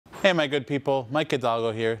Hey my good people, Mike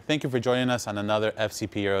Hidalgo here. Thank you for joining us on another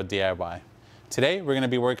FCP Euro DIY. Today we're going to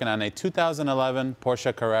be working on a 2011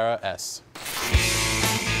 Porsche Carrera S.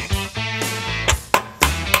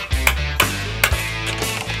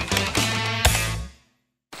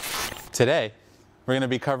 Today we're going to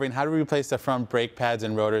be covering how to replace the front brake pads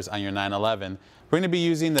and rotors on your 911. We're going to be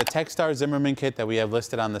using the Techstar Zimmerman kit that we have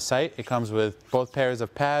listed on the site. It comes with both pairs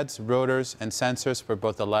of pads, rotors, and sensors for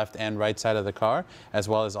both the left and right side of the car, as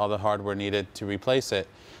well as all the hardware needed to replace it.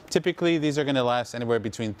 Typically, these are going to last anywhere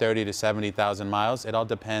between 30 to 70,000 miles. It all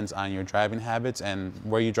depends on your driving habits and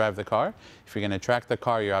where you drive the car. If you're going to track the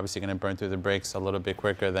car, you're obviously going to burn through the brakes a little bit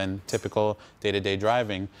quicker than typical day-to-day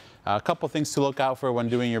driving. A couple things to look out for when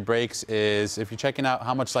doing your brakes is if you're checking out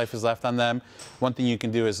how much life is left on them, one thing you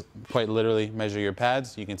can do is quite literally measure your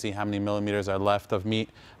pads. You can see how many millimeters are left of meat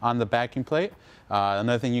on the backing plate.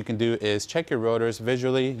 Another thing you can do is check your rotors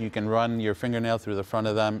visually. You can run your fingernail through the front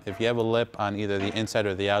of them. If you have a lip on either the inside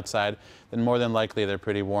or the outside, then more than likely they're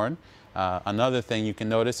pretty worn. Another thing you can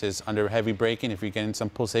notice is under heavy braking, if you're getting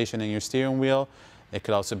some pulsation in your steering wheel, it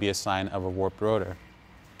could also be a sign of a warped rotor.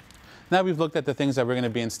 Now we've looked at the things that we're going to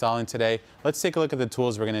be installing today. Let's take a look at the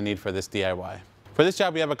tools we're going to need for this DIY. For this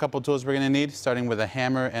job, we have a couple tools we're going to need, starting with a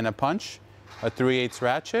hammer and a punch, a 3/8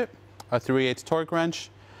 ratchet, a 3/8 torque wrench,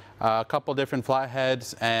 a couple different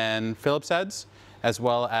flatheads and Phillips heads, as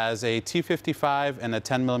well as a T55 and a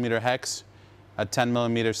 10mm hex, a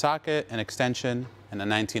 10mm socket, an extension, and a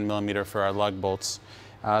 19mm for our lug bolts.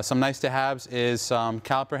 Some nice to haves is some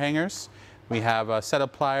caliper hangers. We have a set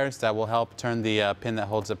of pliers that will help turn the pin that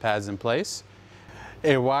holds the pads in place,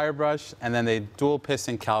 a wire brush, and then a dual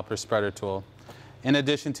piston caliper spreader tool. In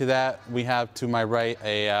addition to that, we have to my right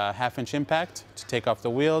a 1/2-inch impact to take off the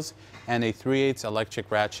wheels and a 3/8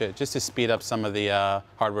 electric ratchet just to speed up some of the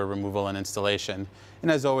hardware removal and installation.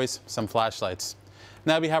 And as always, some flashlights.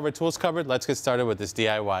 Now we have our tools covered, let's get started with this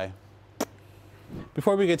DIY.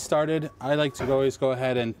 Before we get started, I like to always go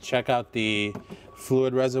ahead and check out the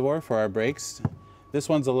fluid reservoir for our brakes. This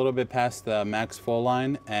one's a little bit past the max full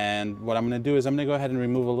line, and what I'm going to do is I'm going to go ahead and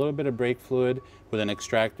remove a little bit of brake fluid with an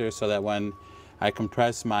extractor so that when I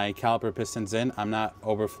compress my caliper pistons in, I'm not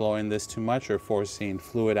overflowing this too much or forcing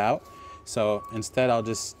fluid out. So instead I'll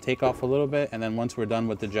just take off a little bit, and then once we're done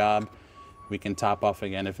with the job, we can top off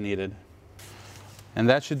again if needed. And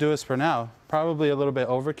that should do us for now. Probably a little bit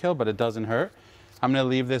overkill, but it doesn't hurt. I'm going to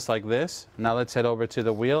leave this like this. Now let's head over to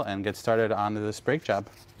the wheel and get started on this brake job.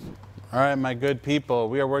 All right, my good people,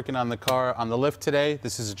 we are working on the car on the lift today.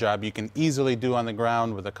 This is a job you can easily do on the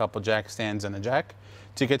ground with a couple jack stands and a jack.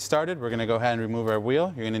 To get started, we're going to go ahead and remove our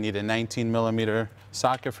wheel. You're going to need a 19mm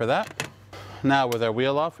socket for that. Now with our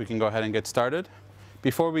wheel off, we can go ahead and get started.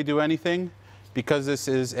 Before we do anything, because this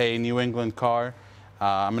is a New England car,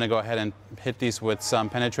 I'm going to go ahead and hit these with some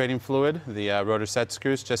penetrating fluid, the rotor set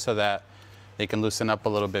screws, just so that they can loosen up a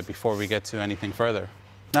little bit before we get to anything further.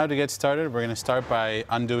 Now to get started, we're going to start by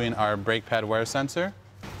undoing our brake pad wear sensor.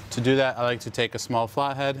 To do that, I like to take a small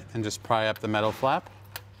flathead and just pry up the metal flap.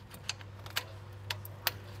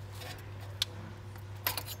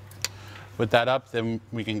 With that up, then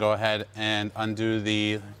we can go ahead and undo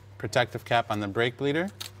the protective cap on the brake bleeder.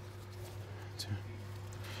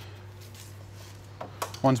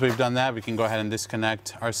 Once we've done that, we can go ahead and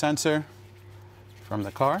disconnect our sensor from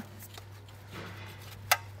the car.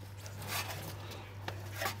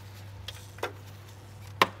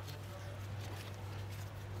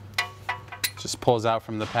 Just pulls out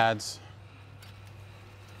from the pads,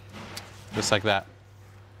 just like that.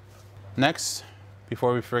 Next,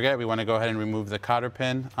 before we forget, we want to go ahead and remove the cotter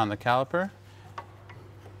pin on the caliper.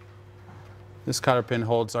 This cotter pin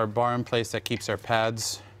holds our bar in place that keeps our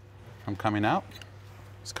pads from coming out.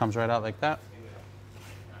 Just comes right out like that.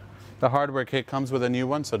 The hardware kit comes with a new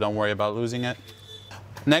one, so don't worry about losing it.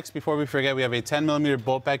 Next, before we forget, we have a 10mm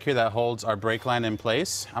bolt back here that holds our brake line in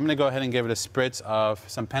place. I'm going to go ahead and give it a spritz of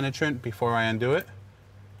some penetrant before I undo it.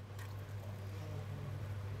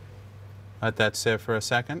 Let that sit for a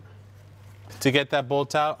second. To get that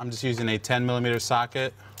bolt out, I'm just using a 10mm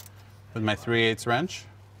socket with my 3/8 wrench.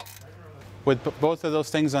 With both of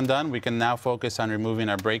those things undone, we can now focus on removing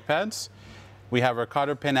our brake pads. We have our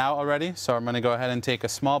cotter pin out already, so I'm going to go ahead and take a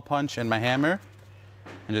small punch in my hammer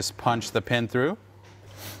and just punch the pin through.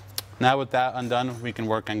 Now with that undone, we can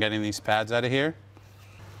work on getting these pads out of here.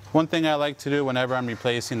 One thing I like to do whenever I'm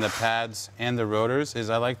replacing the pads and the rotors is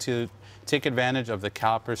I like to take advantage of the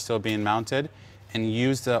caliper still being mounted and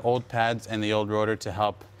use the old pads and the old rotor to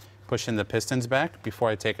help push in the pistons back before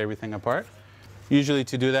I take everything apart. Usually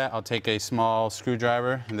to do that, I'll take a small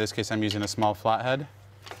screwdriver. In this case, I'm using a small flathead.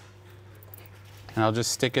 And I'll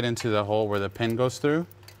just stick it into the hole where the pin goes through,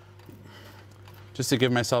 just to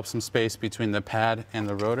give myself some space between the pad and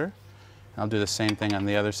the rotor. I'll do the same thing on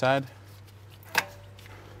the other side.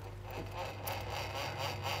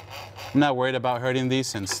 I'm not worried about hurting these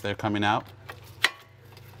since they're coming out.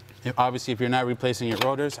 Obviously, if you're not replacing your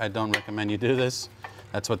rotors, I don't recommend you do this.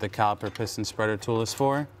 That's what the caliper piston spreader tool is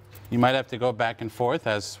for. You might have to go back and forth,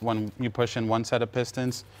 as when you push in one set of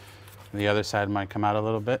pistons, the other side might come out a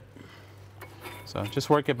little bit. So just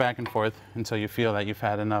work it back and forth until you feel that you've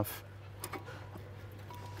had enough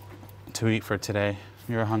to eat for today.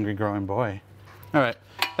 You're a hungry growing boy. All right,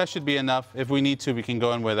 that should be enough. If we need to, we can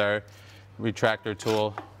go in with our retractor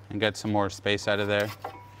tool and get some more space out of there.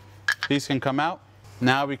 These can come out.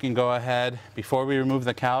 Now we can go ahead, before we remove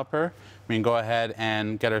the caliper, we can go ahead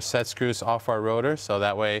and get our set screws off our rotor, so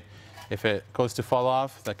that way if it goes to fall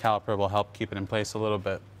off, the caliper will help keep it in place a little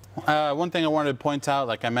bit. One thing I wanted to point out,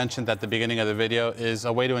 like I mentioned at the beginning of the video, is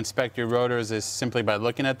a way to inspect your rotors is simply by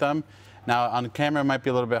looking at them. Now on camera it might be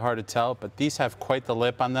a little bit hard to tell, but these have quite the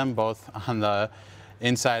lip on them, both on the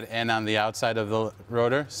inside and on the outside of the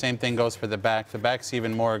rotor. Same thing goes for the back. The back's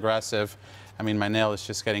even more aggressive. I mean, my nail is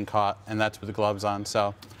just getting caught, and that's with the gloves on,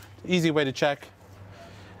 so easy way to check.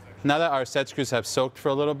 Now that our set screws have soaked for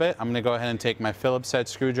a little bit, I'm gonna go ahead and take my Phillips set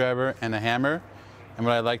screwdriver and a hammer, and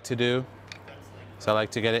what I like to do is I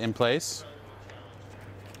like to get it in place,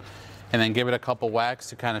 and then give it a couple whacks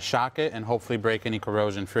to kind of shock it and hopefully break any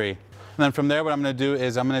corrosion free. And then from there, what I'm gonna do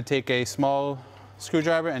is I'm gonna take a small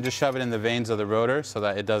screwdriver and just shove it in the vanes of the rotor so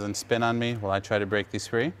that it doesn't spin on me while I try to break these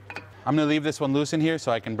free. I'm gonna leave this one loose in here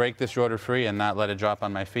so I can break this rotor free and not let it drop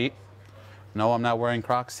on my feet. No, I'm not wearing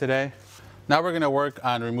Crocs today. Now we're gonna work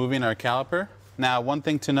on removing our caliper. Now, one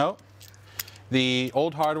thing to note, the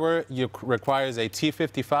old hardware requires a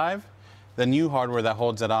T55. The new hardware that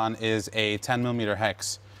holds it on is a 10mm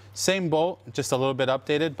hex. Same bolt, just a little bit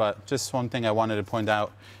updated, but just one thing I wanted to point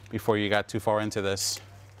out before you got too far into this.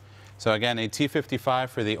 So again, a T55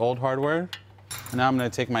 for the old hardware. And now I'm gonna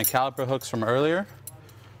take my caliper hooks from earlier,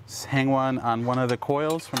 just hang one on one of the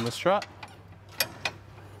coils from the strut,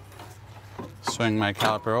 swing my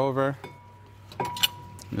caliper over,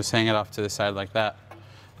 and just hang it off to the side like that.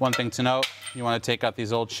 One thing to note, you want to take out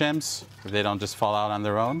these old shims so they don't just fall out on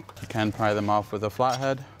their own. You can pry them off with a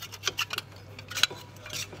flathead.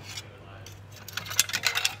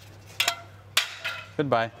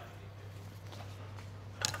 Goodbye.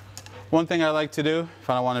 One thing I like to do, if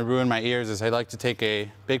I don't want to ruin my ears, is I like to take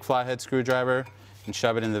a big flathead screwdriver and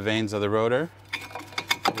shove it in the vanes of the rotor.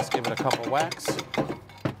 Just give it a couple whacks,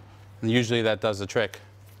 and usually that does the trick.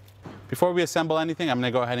 Before we assemble anything, I'm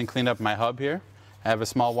going to go ahead and clean up my hub here. I have a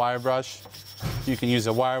small wire brush. You can use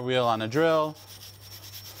a wire wheel on a drill,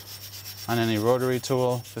 on any rotary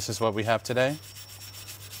tool. This is what we have today.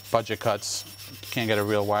 Budget cuts. You can't get a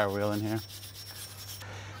real wire wheel in here.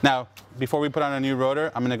 Now, before we put on a new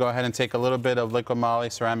rotor, I'm going to go ahead and take a little bit of liquid moly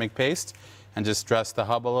ceramic paste and just dress the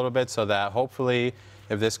hub a little bit so that hopefully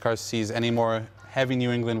if this car sees any more heavy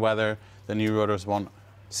New England weather, the new rotors won't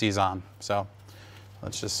seize on. So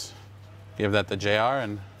let's just give that the JR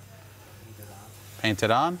and paint it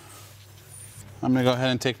on. I'm going to go ahead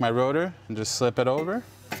and take my rotor and just slip it over.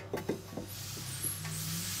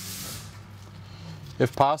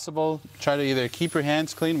 If possible, try to either keep your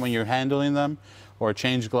hands clean when you're handling them or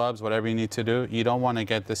change gloves, whatever you need to do. You don't want to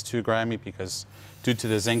get this too grimy because due to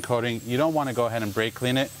the zinc coating, you don't want to go ahead and brake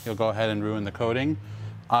clean it. You'll go ahead and ruin the coating.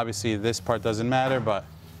 Obviously this part doesn't matter, but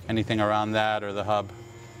anything around that or the hub.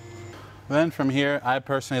 Then from here, I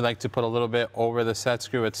personally like to put a little bit over the set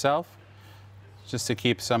screw itself just to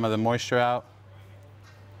keep some of the moisture out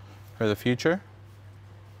for the future.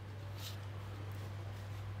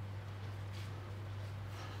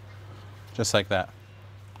 Just like that.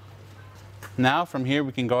 Now from here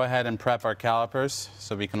we can go ahead and prep our calipers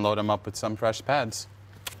so we can load them up with some fresh pads.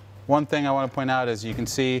 One thing I want to point out is you can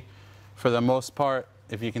see for the most part,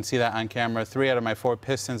 if you can see that on camera, 3 out of my 4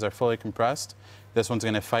 pistons are fully compressed. This one's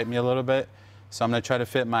going to fight me a little bit. So I'm going to try to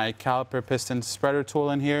fit my caliper piston spreader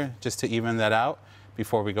tool in here just to even that out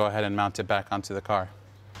before we go ahead and mount it back onto the car.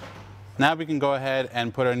 Now we can go ahead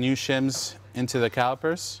and put our new shims into the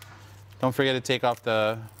calipers. Don't forget to take off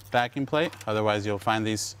the backing plate, otherwise you'll find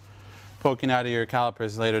these poking out of your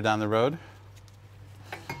calipers later down the road.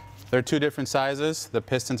 They're 2 different sizes. The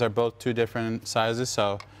pistons are both 2 different sizes,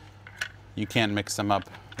 so you can't mix them up.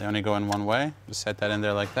 They only go in one way. Just set that in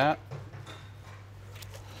there like that.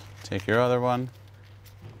 Take your other one.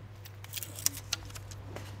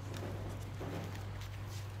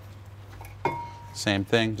 Same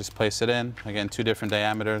thing, just place it in. Again, 2 different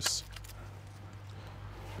diameters.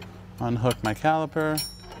 Unhook my caliper.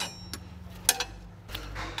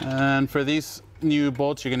 And for these new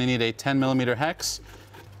bolts, you're gonna need a 10mm hex.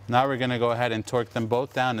 Now we're gonna go ahead and torque them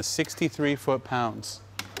both down to 63 foot-pounds.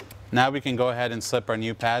 Now we can go ahead and slip our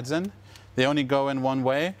new pads in. They only go in one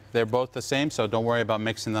way. They're both the same, so don't worry about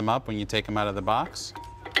mixing them up when you take them out of the box.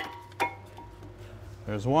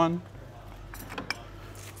 There's one.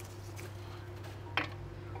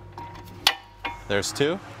 There's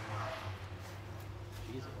two.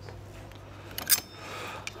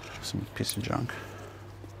 Some piece of junk.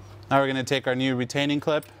 Now we're gonna take our new retaining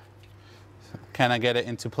clip. Can I get it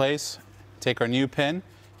into place? Take our new pin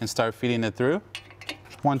and start feeding it through.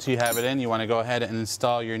 Once you have it in, you wanna go ahead and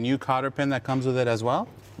install your new cotter pin that comes with it as well.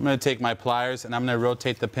 I'm gonna take my pliers and I'm gonna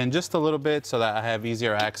rotate the pin just a little bit so that I have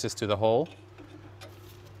easier access to the hole.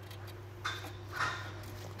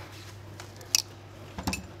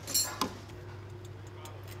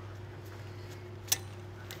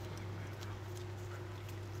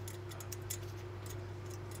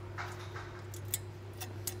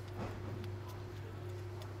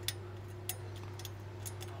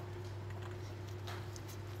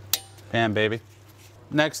 Bam, baby.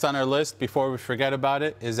 Next on our list, before we forget about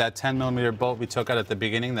it, is that 10mm bolt we took out at the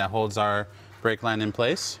beginning that holds our brake line in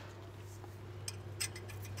place.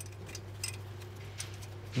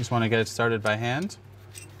 Just want to get it started by hand.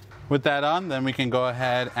 With that on, then we can go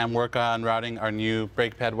ahead and work on routing our new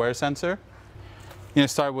brake pad wear sensor. You're going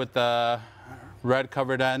to start with the red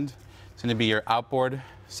covered end. It's going to be your outboard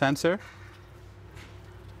sensor.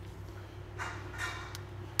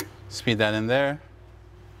 Just feed that in there.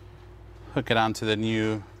 Hook it onto the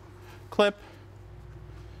new clip.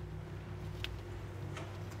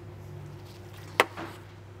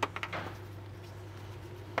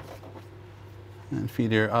 And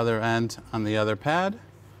feed your other end on the other pad,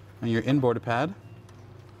 on your inboard pad.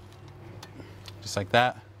 Just like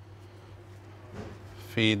that.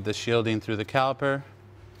 Feed the shielding through the caliper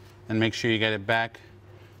and make sure you get it back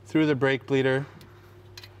through the brake bleeder.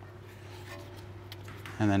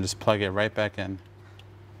 And then just plug it right back in.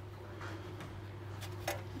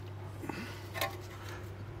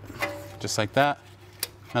 Just like that.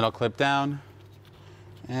 Metal clip down.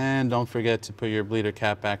 And don't forget to put your bleeder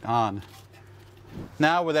cap back on.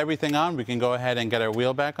 Now with everything on, we can go ahead and get our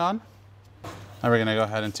wheel back on. Now we're gonna go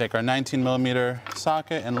ahead and take our 19mm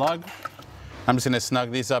socket and lug. I'm just gonna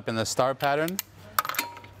snug these up in the star pattern.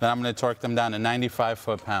 Then I'm gonna torque them down to 95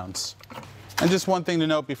 foot-pounds. And just one thing to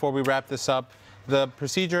note before we wrap this up, the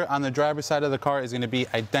procedure on the driver's side of the car is gonna be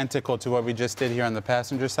identical to what we just did here on the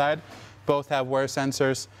passenger side. Both have wear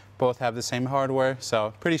sensors, both have the same hardware,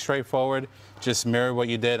 so pretty straightforward. Just mirror what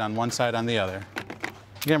you did on one side on the other.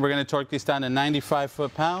 Again, we're gonna torque these down to 95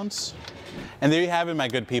 foot-pounds. And there you have it, my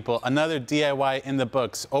good people. Another DIY in the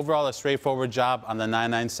books. Overall, a straightforward job on the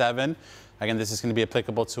 997. Again, this is gonna be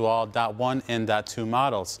applicable to all .1 and .2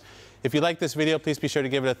 models. If you like this video, please be sure to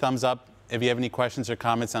give it a thumbs up. If you have any questions or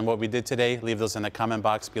comments on what we did today, leave those in the comment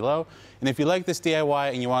box below. And if you like this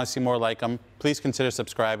DIY and you want to see more like them, please consider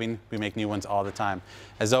subscribing. We make new ones all the time.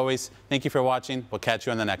 As always, thank you for watching. We'll catch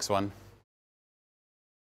you on the next one.